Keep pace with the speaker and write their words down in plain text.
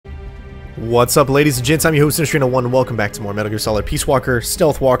What's up, ladies and gents? I'm your host, CenterStrain01, and welcome back to more Metal Gear Solid Peace Walker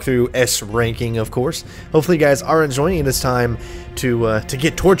Stealth Walkthrough S ranking, of course. Hopefully you guys are enjoying it. It's time to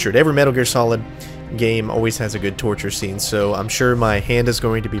get tortured. Every Metal Gear Solid game always has a good torture scene, so I'm sure my hand is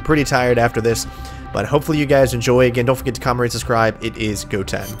going to be pretty tired after this, but hopefully you guys enjoy. Again, don't forget to comment, rate, subscribe. It is go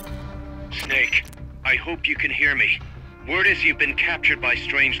time. Snake, I hope you can hear me. Word is you've been captured by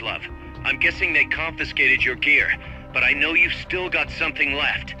Strangelove. I'm guessing they confiscated your gear, but I know you've still got something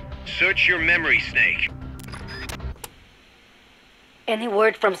left. Search your memory, Snake. Any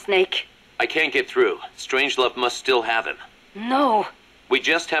word from Snake? I can't get through. Strangelove must still have him. No. We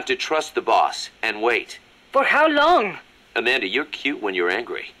just have to trust the boss and wait. For how long? Amanda, you're cute when you're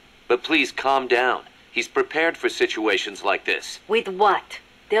angry. But please calm down. He's prepared for situations like this. With what?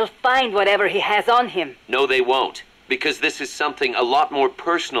 They'll find whatever he has on him. No, they won't. Because this is something a lot more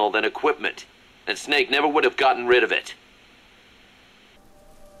personal than equipment. And Snake never would have gotten rid of it.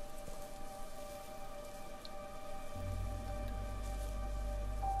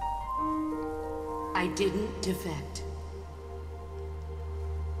 I didn't defect.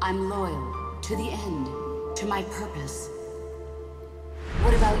 I'm loyal to the end, to my purpose.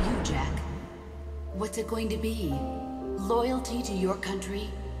 What about you, Jack? What's it going to be? Loyalty to your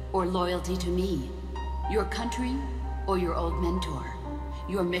country or loyalty to me? Your country or your old mentor?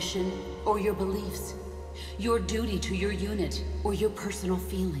 Your mission or your beliefs? Your duty to your unit or your personal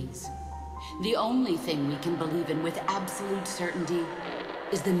feelings? The only thing we can believe in with absolute certainty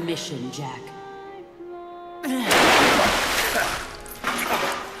is the mission, Jack.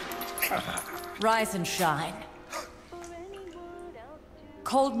 Rise and shine.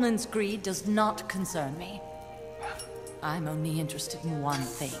 Coldman's greed does not concern me. I'm only interested in one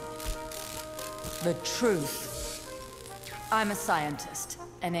thing. The truth. I'm a scientist,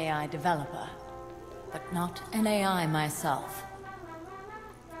 an AI developer, but not an AI myself.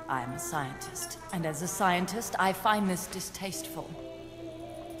 I'm a scientist, and as a scientist, I find this distasteful.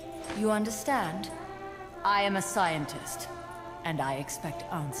 You understand? I am a scientist, and I expect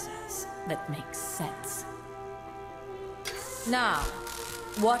answers that make sense. Now,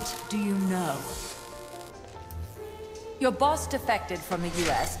 what do you know? Your boss defected from the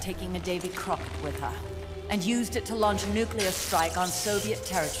US, taking a Davy Crockett with her, and used it to launch a nuclear strike on Soviet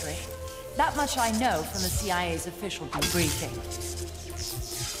territory. That much I know from the CIA's official debriefing.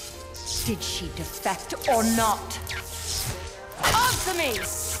 Did she defect or not? Answer me!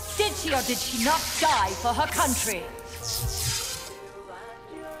 Did she or did she not die for her country?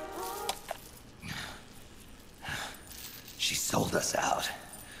 She sold us out.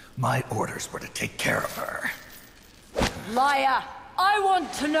 My orders were to take care of her. Liar! I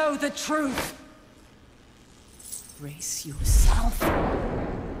want to know the truth! Brace yourself.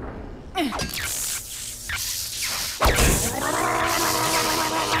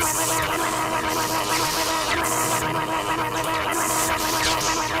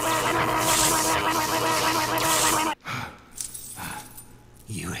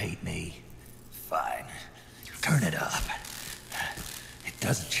 You hate me? Fine. Turn it up. It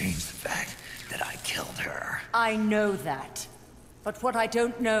doesn't change the fact that I killed her. I know that. But what I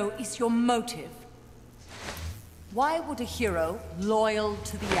don't know is your motive. Why would a hero, loyal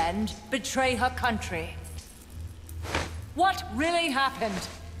to the end, betray her country? What really happened?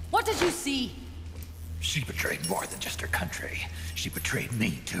 What did you see? She betrayed more than just her country. She betrayed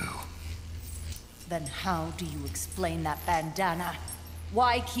me, too. Then how do you explain that bandana?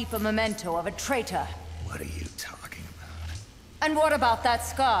 Why keep a memento of a traitor? What are you talking about? And what about that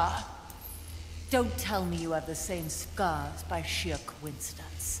scar? Don't tell me you have the same scars by sheer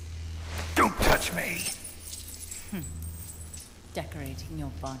coincidence. Don't touch me! Decorating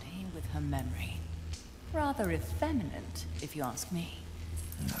your body with her memory. Rather effeminate, if you ask me.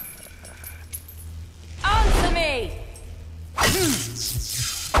 Answer me!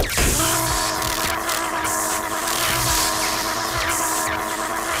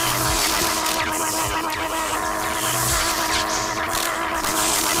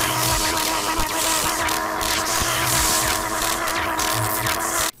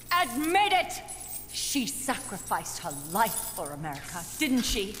 Admit it! She sacrificed her life for America, didn't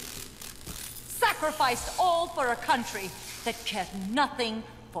she? Sacrificed all for a country that cared nothing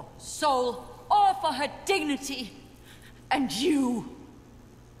for her soul or for her dignity. And you...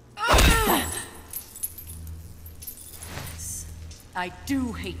 Yes, I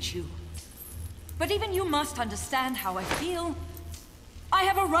do hate you. But even you must understand how I feel. I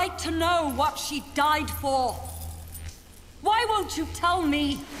have a right to know what she died for. Why won't you tell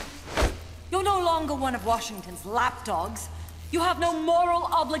me? You're no longer one of Washington's lapdogs. You have no moral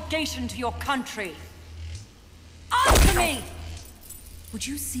obligation to your country. Answer me! Would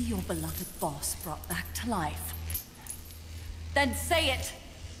you see your beloved boss brought back to life? Then say it!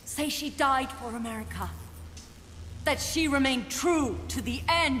 Say she died for America. That she remained true to the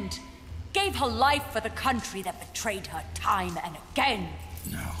end. Gave her life for the country that betrayed her time and again.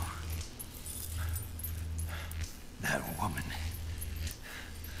 No. That woman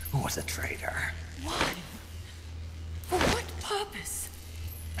was a traitor. Why? For what purpose?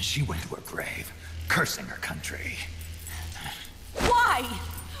 She went to her grave, cursing her country. Why?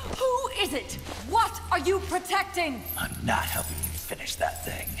 Who is it? What are you protecting? I'm not helping you finish that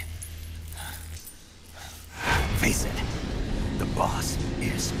thing. Face it, the boss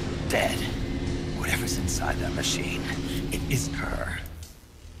is dead. Whatever's inside that machine, it isn't her.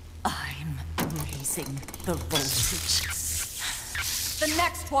 I'm raising the voltage. The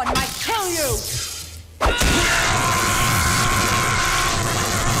next one might kill you!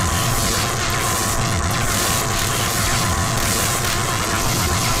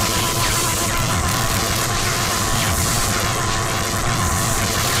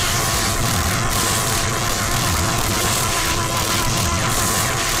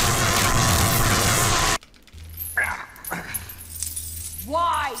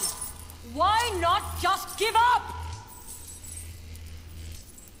 Why? Why not just give up?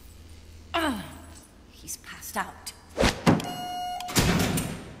 He's passed out.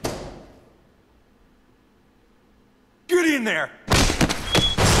 Get in there!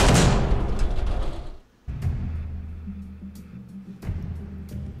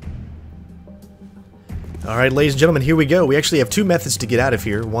 Alright, ladies and gentlemen, here we go. We actually have two methods to get out of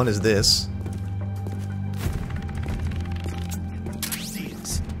here. One is this.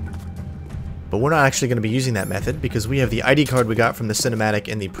 But we're not actually going to be using that method because we have the ID card we got from the cinematic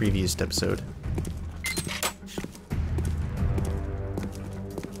in the previous episode.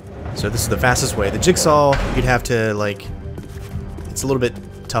 So this is the fastest way. The jigsaw, you'd have to, like, it's a little bit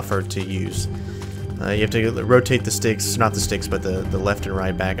tougher to use. You have to rotate the sticks, not the sticks, but the left and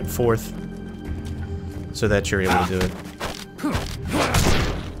right back and forth so that you're able to do it.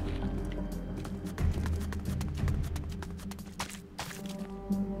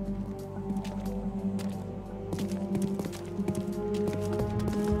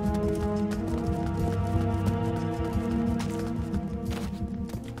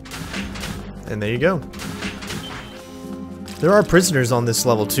 And there you go. There are prisoners on this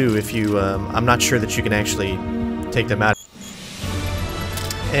level too if you, I'm not sure that you can actually take them out.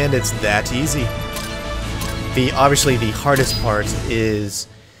 And it's that easy. Obviously the hardest part is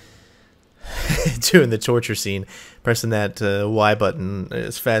doing the torture scene. Pressing that Y button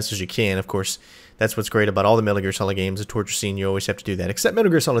as fast as you can. Of course, that's what's great about all the Metal Gear Solid games. The torture scene, you always have to do that. Except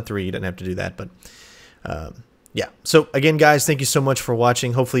Metal Gear Solid 3, you don't have to do that, but... yeah, so again guys, thank you so much for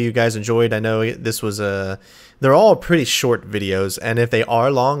watching. Hopefully you guys enjoyed. I know this was they're all pretty short videos, and if they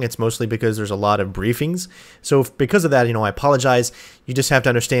are long, it's mostly because there's a lot of briefings. So because of that, you know, I apologize. You just have to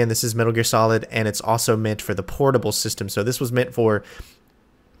understand this is Metal Gear Solid, and it's also meant for the portable system. So this was meant for,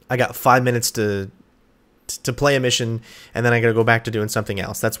 I got 5 minutes to play a mission, and then I gotta go back to doing something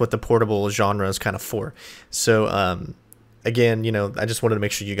else. That's what the portable genre is kind of for. So, again, you know, I just wanted to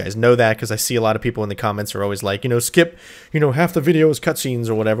make sure you guys know that, because I see a lot of people in the comments are always like, you know, skip, you know, half the video is cutscenes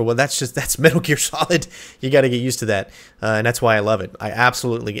or whatever. Well, that's Metal Gear Solid. You got to get used to that, and that's why I love it. I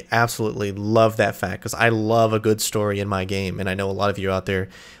absolutely love that fact, because I love a good story in my game, and I know a lot of you out there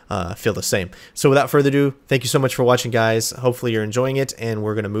feel the same. So without further ado, thank you so much for watching, guys. Hopefully you're enjoying it, and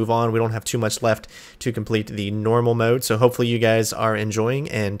we're going to move on. We don't have too much left to complete the normal mode, so hopefully you guys are enjoying,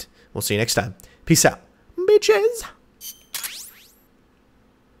 and we'll see you next time. Peace out, bitches!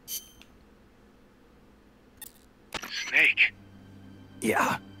 Snake.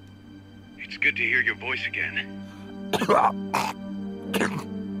 Yeah. It's good to hear your voice again.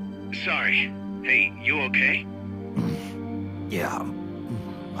 Sorry. Hey, you okay? Yeah.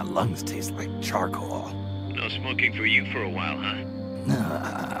 My lungs taste like charcoal. No smoking for you for a while, huh?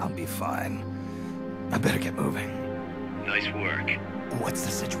 I'll be fine. I better get moving. Nice work. What's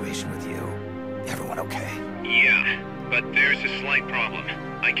the situation with you? Everyone okay? Yeah, but there's a slight problem.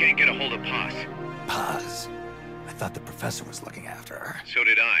 I can't get a hold of Paz. Paz? I thought the professor was looking after her. So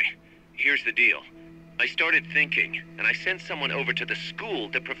did I. Here's the deal. I started thinking, and I sent someone over to the school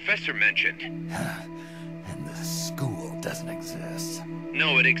the professor mentioned. And the school doesn't exist.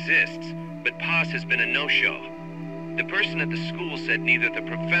 No, it exists, but Paz has been a no-show. The person at the school said neither the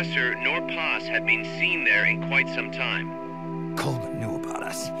professor nor Paz had been seen there in quite some time. Coleman knew about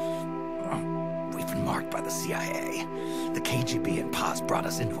us. We've been marked by the CIA. The KGB and Paz brought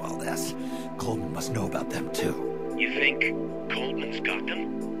us into all this. Coleman must know about them too. You think Coleman's got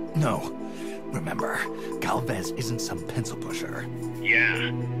them? No. Remember, Galvez isn't some pencil pusher.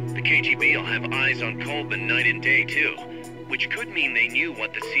 Yeah, the KGB will have eyes on Coleman night and day, too. Which could mean they knew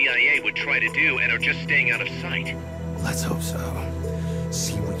what the CIA would try to do and are just staying out of sight. Let's hope so.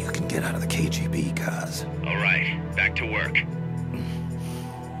 See what you can get out of the KGB, Kaz. All right, back to work.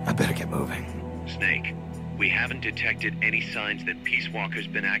 I better get moving. Snake, we haven't detected any signs that Peace Walker's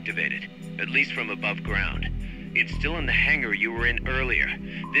been activated, at least from above ground. It's still in the hangar you were in earlier.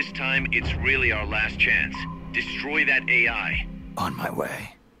 This time, it's really our last chance. Destroy that AI. On my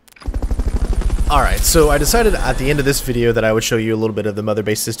way. Alright, so I decided at the end of this video that I would show you a little bit of the mother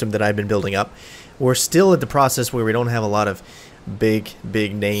base system that I've been building up. We're still at the process where we don't have a lot of big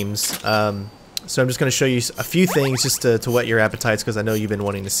names. So I'm just going to show you a few things just to whet your appetites, because I know you've been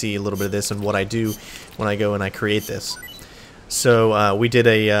wanting to see a little bit of this and what I do when I go and I create this. So we did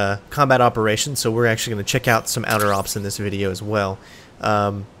a combat operation, so we're actually going to check out some outer ops in this video as well.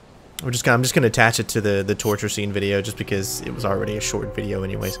 I'm just going to attach it to the torture scene video just because it was already a short video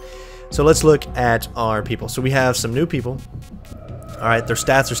anyways. So let's look at our people. So we have some new people. Alright, their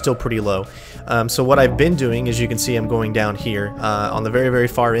stats are still pretty low. So what I've been doing, as you can see, I'm going down here. On the very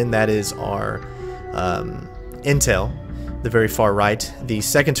far end, that is our intel, the very far right. The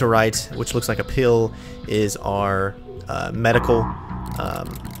second to right, which looks like a pill, is our medical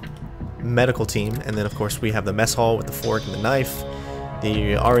team. And then, of course, we have the mess hall with the fork and the knife,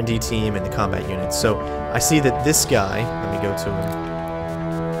 the R&D team, and the combat unit. So I see that this guy, let me go to him.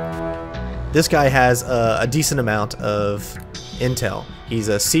 This guy has a decent amount of intel. He's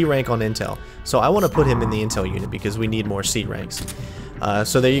a C rank on intel. So I want to put him in the intel unit because we need more C ranks.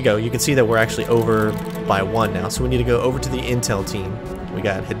 So there you go. You can see that we're actually over by 1 now. So we need to go over to the intel team. We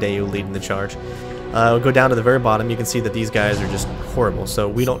got Hideo leading the charge. We'll go down to the very bottom. You can see that these guys are just horrible. So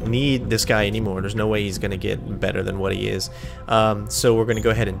we don't need this guy anymore. There's no way he's going to get better than what he is. So we're going to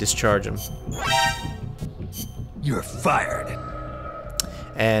go ahead and discharge him. You're fired.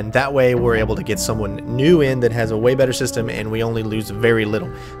 And that way we're able to get someone new in that has a way better system, and we only lose very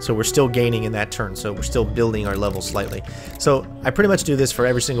little. So we're still gaining in that turn, so we're still building our level slightly. So I pretty much do this for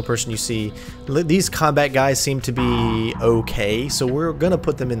every single person you see. These combat guys seem to be okay, so we're going to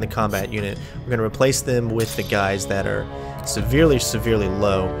put them in the combat unit. We're going to replace them with the guys that are severely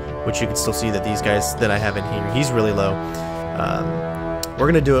low, which you can still see that these guys that I have in here, he's really low. We're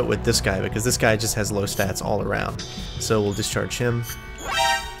going to do it with this guy because this guy just has low stats all around. So we'll discharge him.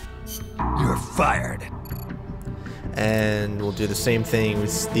 You're fired. And we'll do the same thing.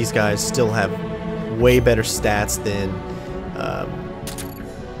 These guys still have way better stats than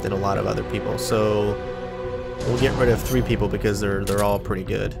a lot of other people. So we'll get rid of 3 people because they're all pretty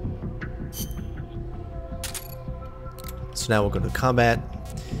good. So now we'll go to combat,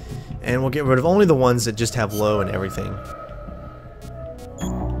 and we'll get rid of only the ones that just have low and everything.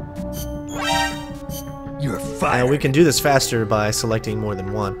 You're fired. Now we can do this faster by selecting more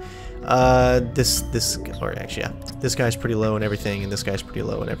than one. This guy's pretty low and everything, and this guy's pretty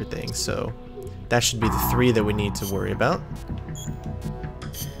low and everything. So that should be the 3 that we need to worry about.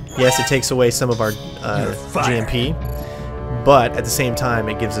 Yes, it takes away some of our GMP, but at the same time,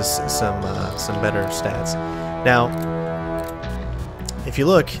 it gives us some better stats. Now, if you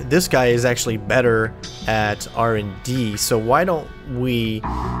look, this guy is actually better at R&D, so why don't we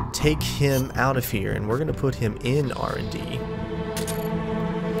take him out of here, and we're going to put him in R&D.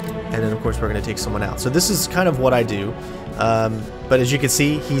 And then, of course, we're going to take someone out. So this is kind of what I do. But as you can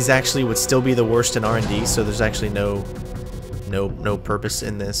see, he's actually would still be the worst in R&D, so there's actually no purpose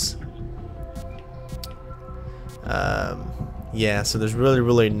in this. Yeah, so there's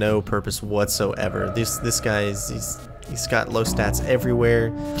really no purpose whatsoever. This guy he's got low stats everywhere,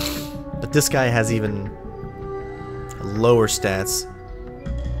 but this guy has even lower stats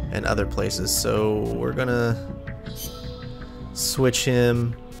in other places. So we're gonna switch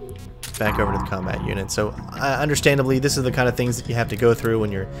him back over to the combat unit. So understandably, this is the kind of things that you have to go through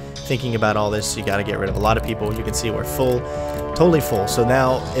when you're thinking about all this. You got to get rid of a lot of people. You can see we're full, totally full. So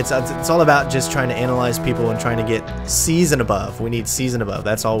now it's all about just trying to analyze people and trying to get C's and above. We need C's and above.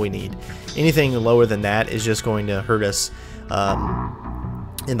 That's all we need. Anything lower than that is just going to hurt us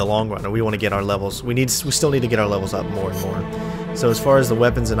in the long run. We want to get our levels. We still need to get our levels up more and more. So as far as the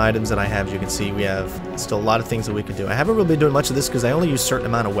weapons and items that I have, you can see we have still a lot of things that we can do. I haven't really been doing much of this because I only use a certain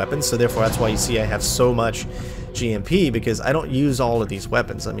amount of weapons, so therefore that's why you see I have so much GMP, because I don't use all of these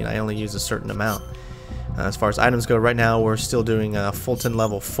weapons. I mean, I only use a certain amount. As far as items go, right now we're still doing Fulton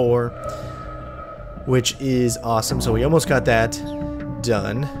level 4, which is awesome. So we almost got that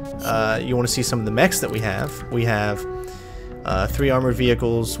done. You want to see some of the mechs that we have. We have 3 armored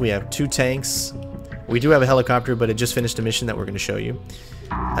vehicles, we have 2 tanks, We do have a helicopter, but it just finished a mission that we're going to show you.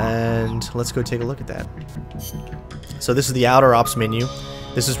 And let's go take a look at that. So this is the outer ops menu.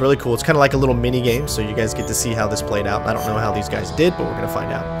 This is really cool. It's kind of like a little mini game, so you guys get to see how this played out. I don't know how these guys did, but we're going to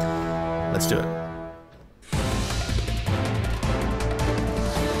find out. Let's do it.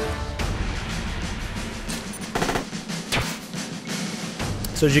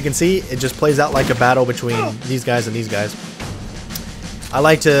 So as you can see, it just plays out like a battle between these guys and these guys. I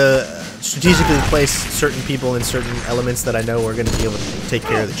like to strategically place certain people in certain elements that I know are going to be able to take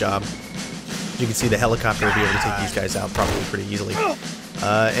care of the job. You can see the helicopter will be able to take these guys out probably pretty easily.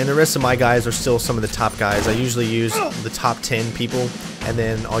 And the rest of my guys are still some of the top guys. I usually use the top 10 people, and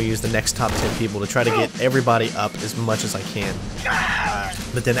then I'll use the next top 10 people to try to get everybody up as much as I can.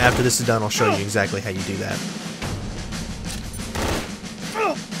 But then after this is done, I'll show you exactly how you do that.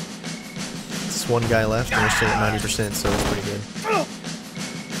 There's one guy left, and we're still at 90%, so it's pretty good.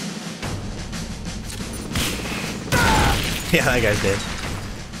 Yeah, that guy's dead.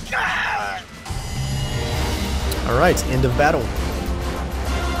 Alright, end of battle.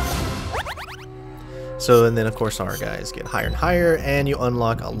 So, and then of course our guys get higher and higher, and you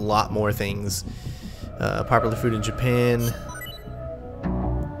unlock a lot more things. Popular food in Japan.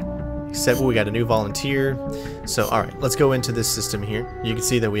 Except we got a new volunteer. So, alright, let's go into this system here. You can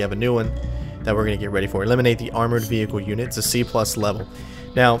see that we have a new one that we're going to get ready for. Eliminate the armored vehicle unit. It's a C+ level.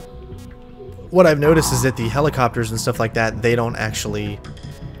 Now, what I've noticed is that the helicopters and stuff like that, they don't actually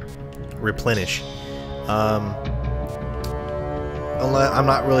replenish. I'm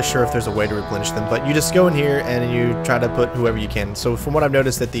not really sure if there's a way to replenish them, but you just go in here and you try to put whoever you can. So from what I've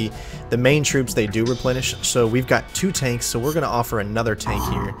noticed, that the main troops, they do replenish. So we've got 2 tanks, so we're going to offer another tank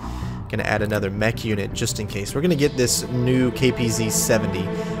here. Going to add another mech unit just in case. We're going to get this new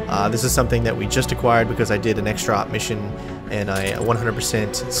KPZ-70. This is something that we just acquired because I did an extra op mission and I 100%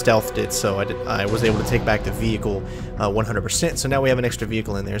 stealthed it, so I was able to take back the vehicle 100%. So now we have an extra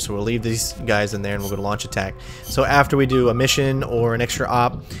vehicle in there, so we'll leave these guys in there and we'll go to launch attack. So after we do a mission or an extra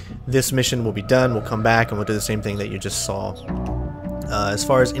op, this mission will be done. We'll come back and we'll do the same thing that you just saw. As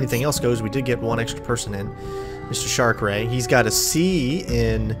far as anything else goes, we did get 1 extra person in, Mr. Shark Ray. He's got a C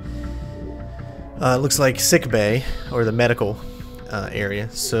in looks like sick bay, or the medical area.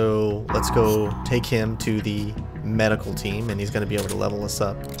 So let's go take him to the medical team, and he's going to be able to level us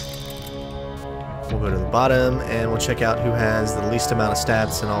up. We'll go to the bottom, and we'll check out who has the least amount of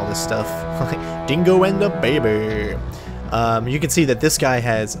stats and all this stuff. Dingo and the baby. You can see that this guy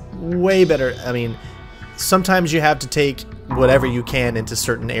has way better. I mean, sometimes you have to take whatever you can into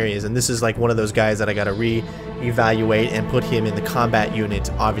certain areas, and this is like one of those guys that I got to re-evaluate and put him in the combat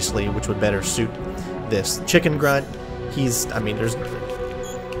unit, obviously, which would better suit this. Chicken Grunt, he's, I mean, there's,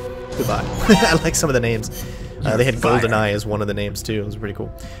 goodbye. I like some of the names. They had GoldenEye as one of the names too. It was pretty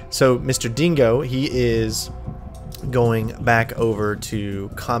cool. So Mr. Dingo, he is going back over to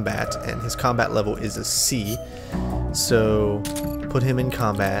combat, and his combat level is a C. So put him in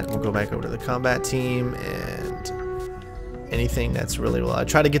combat. We'll go back over to the combat team, and anything that's really low. I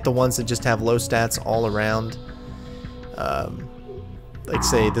try to get the ones that just have low stats all around. Like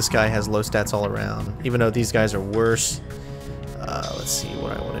say this guy has low stats all around, even though these guys are worse. Let's see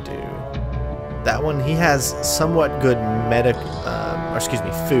what I want to do. That one, he has somewhat good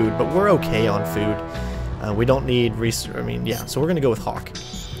food, but we're okay on food. We don't need I mean, yeah, so we're going to go with Hawk.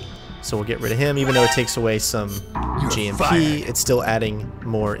 So we'll get rid of him, even though it takes away some GMP. It's still adding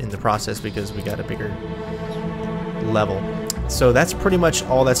more in the process because we got a bigger level. So that's pretty much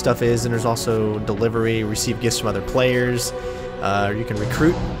all that stuff is, and there's also delivery, receive gifts from other players. You can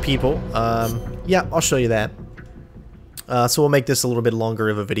recruit people. Yeah, I'll show you that. So we'll make this a little bit longer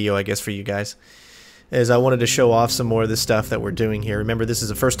of a video, I guess, for you guys, as I wanted to show off some more of the stuff that we're doing here. Remember, this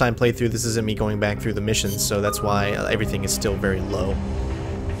is a first-time playthrough. This isn't me going back through the missions, so that's why everything is still very low.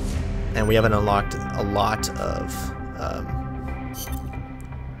 And we haven't unlocked a lot of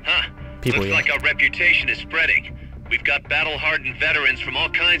people Looks yet. like our reputation is spreading. We've got battle-hardened veterans from all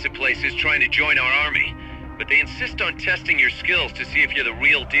kinds of places trying to join our army, but they insist on testing your skills to see if you're the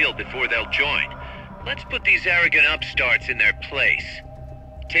real deal before they'll join. Let's put these arrogant upstarts in their place.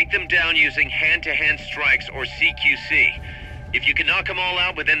 Take them down using hand-to-hand strikes or CQC. If you can knock them all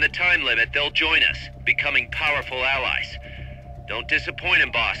out within the time limit, they'll join us, becoming powerful allies. Don't disappoint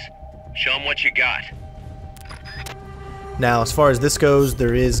them, boss. Show them what you got. Now, as far as this goes,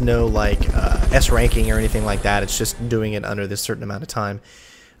 there is no like S ranking or anything like that. It's just doing it under this certain amount of time.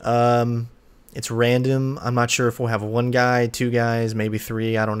 It's random. I'm not sure if we'll have 1 guy, 2 guys, maybe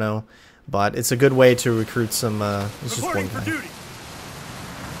 3. I don't know. But it's a good way to recruit some. It's just 1 guy.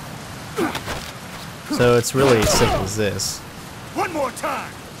 So it's really as simple as this. One more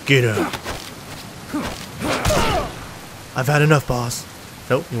time. Get up. I've had enough, boss.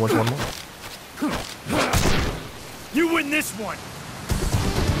 Nope, he wants one more. You win this one.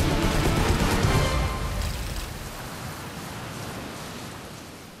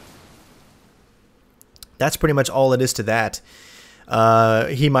 That's pretty much all it is to that.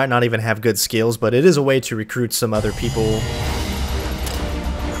 He might not even have good skills, but it is a way to recruit some other people.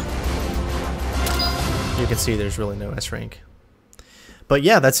 You can see there's really no S rank. But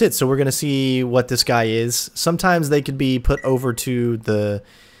yeah, that's it. So we're going to see what this guy is. Sometimes they could be put over to the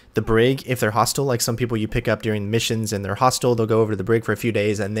brig if they're hostile. Like some people you pick up during missions and they're hostile, they'll go over to the brig for a few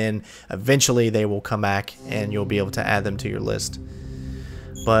days, and then eventually they will come back and you'll be able to add them to your list.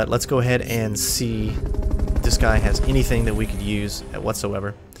 But let's go ahead and see if this guy has anything that we could use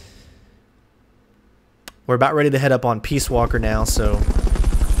whatsoever. We're about ready to head up on Peace Walker now, so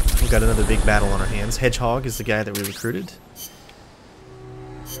we've got another big battle on our hands. Hedgehog is the guy that we recruited.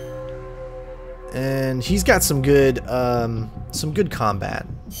 And he's got some good combat.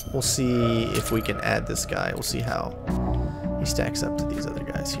 We'll see if we can add this guy. We'll see how he stacks up to these other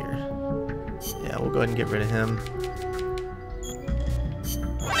guys here. Yeah, we'll go ahead and get rid of him.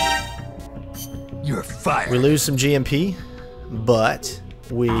 You're fired. We lose some GMP, but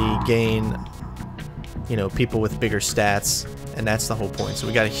we gain, you know, people with bigger stats, and that's the whole point. So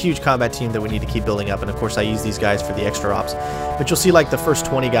we got a huge combat team that we need to keep building up, and of course I use these guys for the extra ops. But you'll see like the first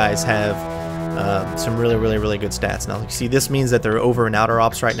 20 guys have some really good stats. Now you see this means that they're over and outer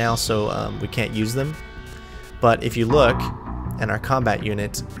ops right now, so we can't use them. But if you look in our combat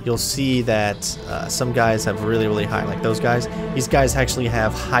unit, you'll see that some guys have really high, like those guys. These guys actually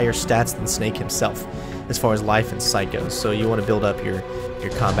have higher stats than Snake himself as far as life and sight goes. So you want to build up your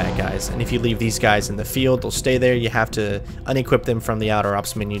combat guys, and if you leave these guys in the field, they'll stay there. You have to unequip them from the outer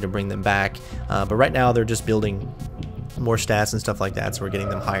ops menu to bring them back, but right now they're just building more stats and stuff like that, so we're getting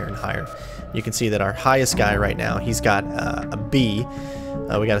them higher and higher. You can see that our highest guy right now, he's got a B.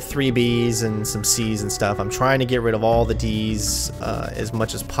 We got 3 B's and some C's and stuff. I'm trying to get rid of all the D's as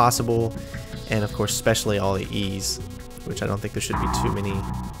much as possible, and of course especially all the E's, which I don't think there should be too many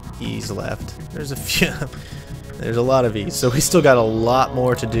E's left. There's a few. There's a lot of E's, so we still got a lot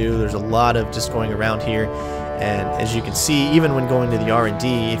more to do. There's a lot of just going around here, and as you can see, even when going to the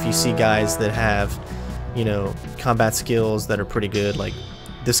R&D, if you see guys that have, you know, combat skills that are pretty good, like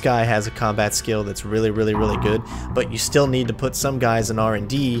this guy has a combat skill that's really good, but you still need to put some guys in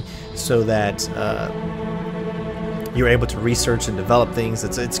R&D so that you're able to research and develop things.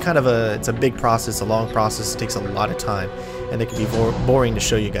 It's kind of a big process, a long process. It takes a lot of time, and it can be boring to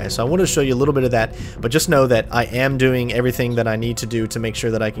show you guys. So I wanted to show you a little bit of that, but just know that I am doing everything that I need to do to make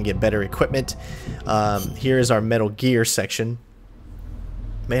sure that I can get better equipment. Here is our Metal Gear section.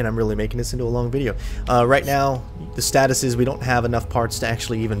 Man, I'm really making this into a long video. Right now, the status is we don't have enough parts to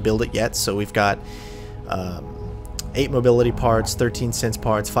actually even build it yet. So we've got 8 mobility parts, 13 sense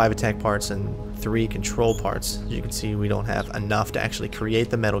parts, 5 attack parts, and 3 control parts. As you can see, we don't have enough to actually create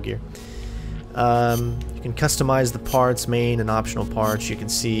the Metal Gear. You can customize the parts, main and optional parts. You can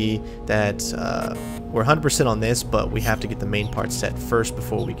see that we're 100% on this, but we have to get the main parts set first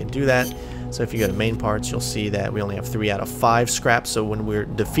before we can do that. So if you go to main parts, you'll see that we only have 3 out of 5 scraps. So when we're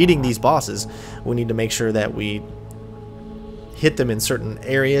defeating these bosses, we need to make sure that we hit them in certain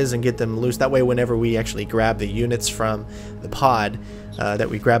areas and get them loose. That way, whenever we actually grab the units from the pod, that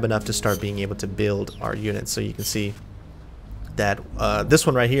we grab enough to start being able to build our units. So you can see that this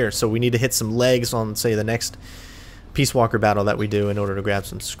one right here, so we need to hit some legs on, say, the next Peace Walker battle that we do in order to grab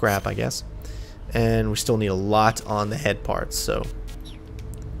some scrap, I guess. And we still need a lot on the head parts, so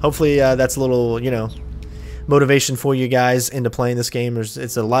hopefully that's a little, you know, motivation for you guys into playing this game.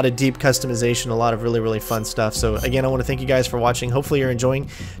 It's a lot of deep customization, a lot of really fun stuff. So again, I want to thank you guys for watching. Hopefully you're enjoying.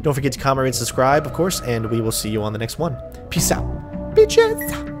 Don't forget to comment, rate, subscribe, of course, and we will see you on the next one. Peace out,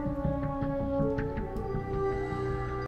 bitches.